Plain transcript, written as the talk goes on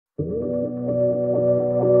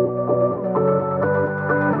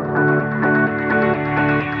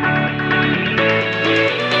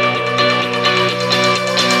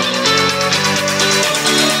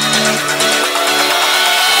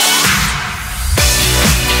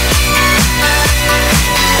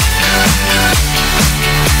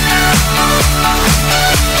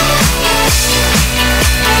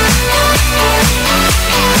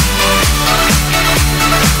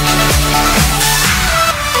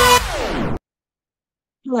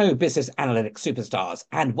Hello, business analytics superstars,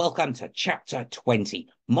 and welcome to Chapter 20,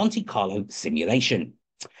 Monte Carlo Simulation.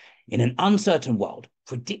 In an uncertain world,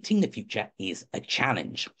 predicting the future is a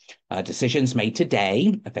challenge. Decisions made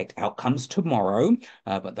today affect outcomes tomorrow,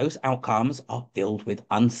 but those outcomes are filled with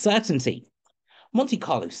uncertainty. Monte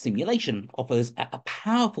Carlo simulation offers a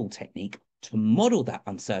powerful technique to model that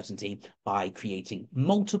uncertainty by creating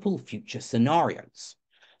multiple future scenarios.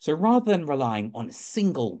 So rather than relying on a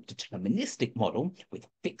single deterministic model with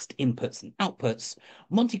fixed inputs and outputs,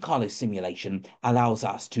 Monte Carlo simulation allows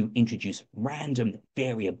us to introduce random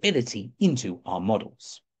variability into our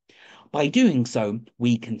models. By doing so,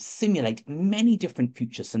 we can simulate many different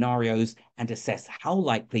future scenarios and assess how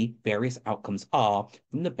likely various outcomes are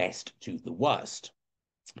from the best to the worst.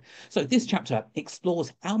 So this chapter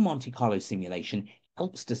explores how Monte Carlo simulation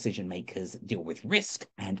helps decision makers deal with risk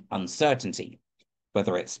and uncertainty.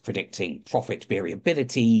 Whether it's predicting profit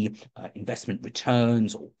variability, investment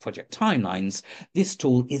returns, or project timelines, this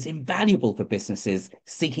tool is invaluable for businesses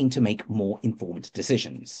seeking to make more informed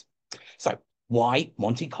decisions. So why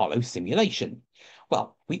Monte Carlo simulation?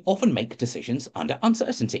 Well, we often make decisions under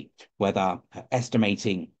uncertainty, whether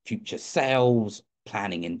estimating future sales,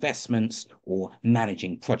 planning investments, or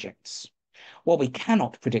managing projects. While we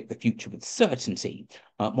cannot predict the future with certainty,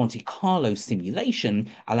 Monte Carlo simulation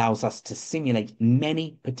allows us to simulate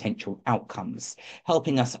many potential outcomes,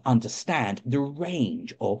 helping us understand the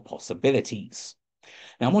range of possibilities.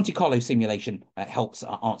 Now, Monte Carlo simulation helps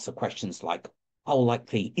answer questions like, how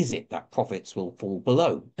likely is it that profits will fall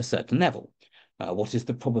below a certain level? What is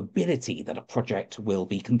the probability that a project will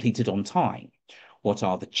be completed on time? What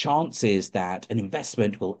are the chances that an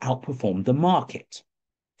investment will outperform the market?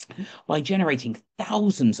 By generating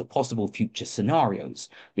thousands of possible future scenarios,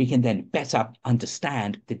 we can then better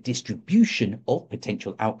understand the distribution of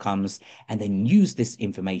potential outcomes and then use this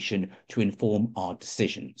information to inform our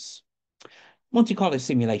decisions. Monte Carlo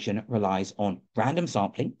simulation relies on random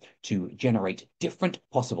sampling to generate different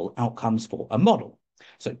possible outcomes for a model.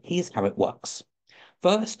 So here's how it works.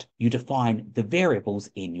 First, you define the variables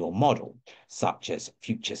in your model, such as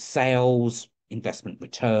future sales, investment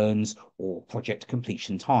returns, or project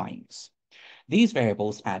completion times. These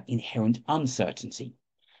variables have inherent uncertainty.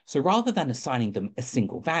 So rather than assigning them a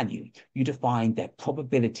single value, you define their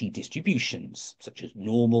probability distributions, such as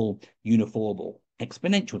normal, uniform, or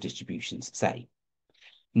exponential distributions, say.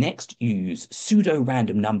 Next, you use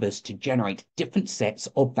pseudo-random numbers to generate different sets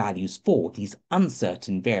of values for these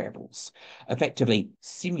uncertain variables, effectively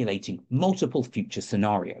simulating multiple future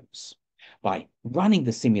scenarios. By running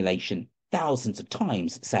the simulation thousands of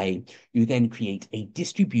times, say, you then create a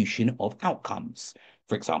distribution of outcomes,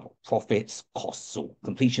 for example, profits, costs, or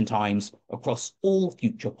completion times across all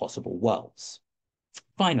future possible worlds.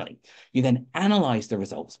 Finally, you then analyze the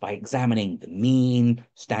results by examining the mean,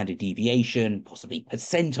 standard deviation, possibly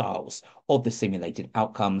percentiles of the simulated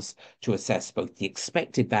outcomes to assess both the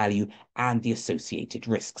expected value and the associated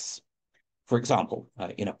risks. For example,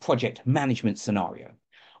 in a project management scenario,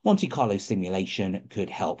 Monte Carlo simulation could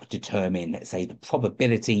help determine, let's say, the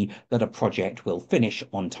probability that a project will finish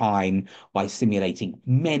on time by simulating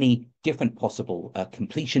many different possible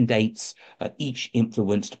completion dates, each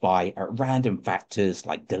influenced by random factors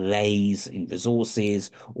like delays in resources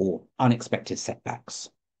or unexpected setbacks.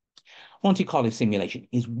 Monte Carlo simulation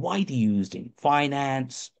is widely used in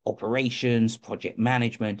finance, operations, project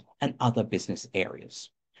management, and other business areas.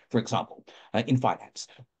 For example, in finance,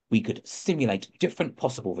 we could simulate different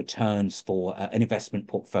possible returns for an investment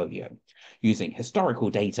portfolio using historical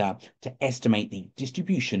data to estimate the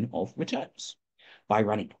distribution of returns. By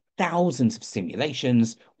running thousands of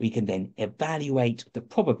simulations, we can then evaluate the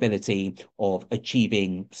probability of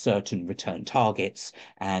achieving certain return targets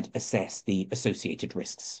and assess the associated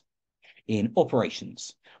risks. In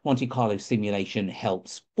operations, Monte Carlo simulation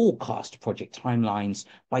helps forecast project timelines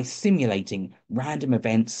by simulating random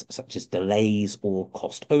events such as delays or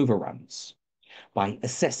cost overruns. By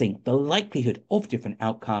assessing the likelihood of different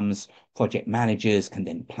outcomes, project managers can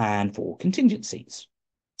then plan for contingencies.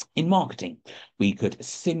 In marketing, we could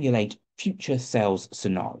simulate future sales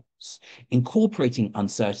scenarios, incorporating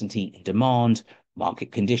uncertainty in demand,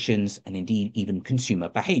 market conditions, and indeed even consumer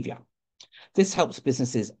behavior. This helps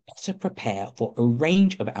businesses better prepare for a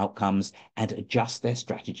range of outcomes and adjust their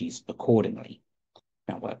strategies accordingly.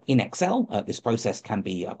 Now, in Excel, this process can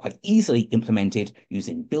be quite easily implemented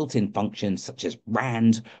using built-in functions such as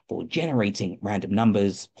rand for generating random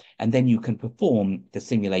numbers, and then you can perform the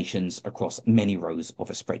simulations across many rows of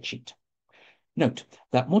a spreadsheet. Note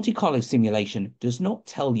that Monte Carlo simulation does not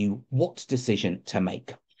tell you what decision to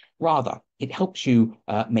make. Rather, it helps you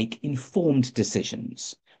make informed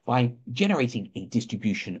decisions By generating a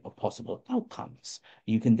distribution of possible outcomes,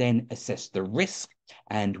 you can then assess the risk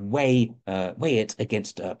and weigh it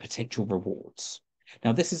against potential rewards.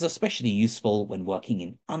 Now, this is especially useful when working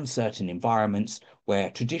in uncertain environments where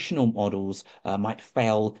traditional models might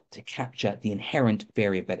fail to capture the inherent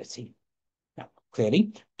variability. Now,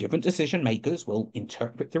 clearly, different decision makers will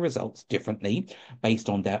interpret the results differently based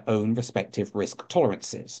on their own respective risk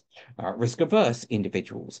tolerances. Risk-averse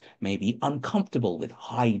individuals may be uncomfortable with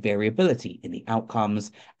high variability in the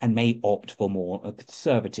outcomes and may opt for more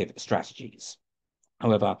conservative strategies.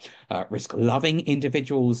 However, risk-loving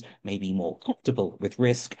individuals may be more comfortable with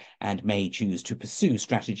risk and may choose to pursue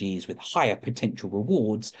strategies with higher potential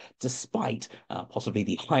rewards, despite possibly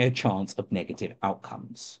the higher chance of negative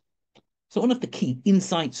outcomes. So one of the key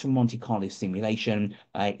insights from Monte Carlo simulation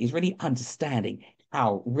is really understanding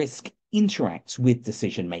how risk interacts with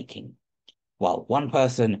decision making. While one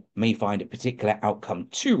person may find a particular outcome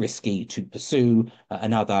too risky to pursue,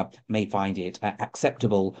 another may find it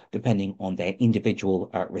acceptable depending on their individual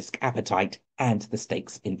risk appetite and the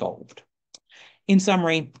stakes involved. In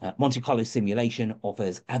summary, Monte Carlo simulation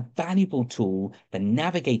offers a valuable tool for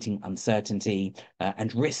navigating uncertainty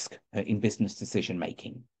and risk in business decision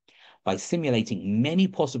making. By simulating many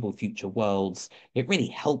possible future worlds, it really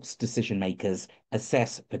helps decision makers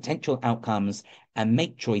assess potential outcomes and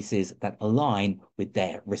make choices that align with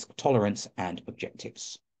their risk tolerance and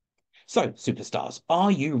objectives. So, superstars, are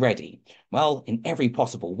you ready? Well, in every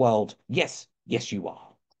possible world, yes, you are.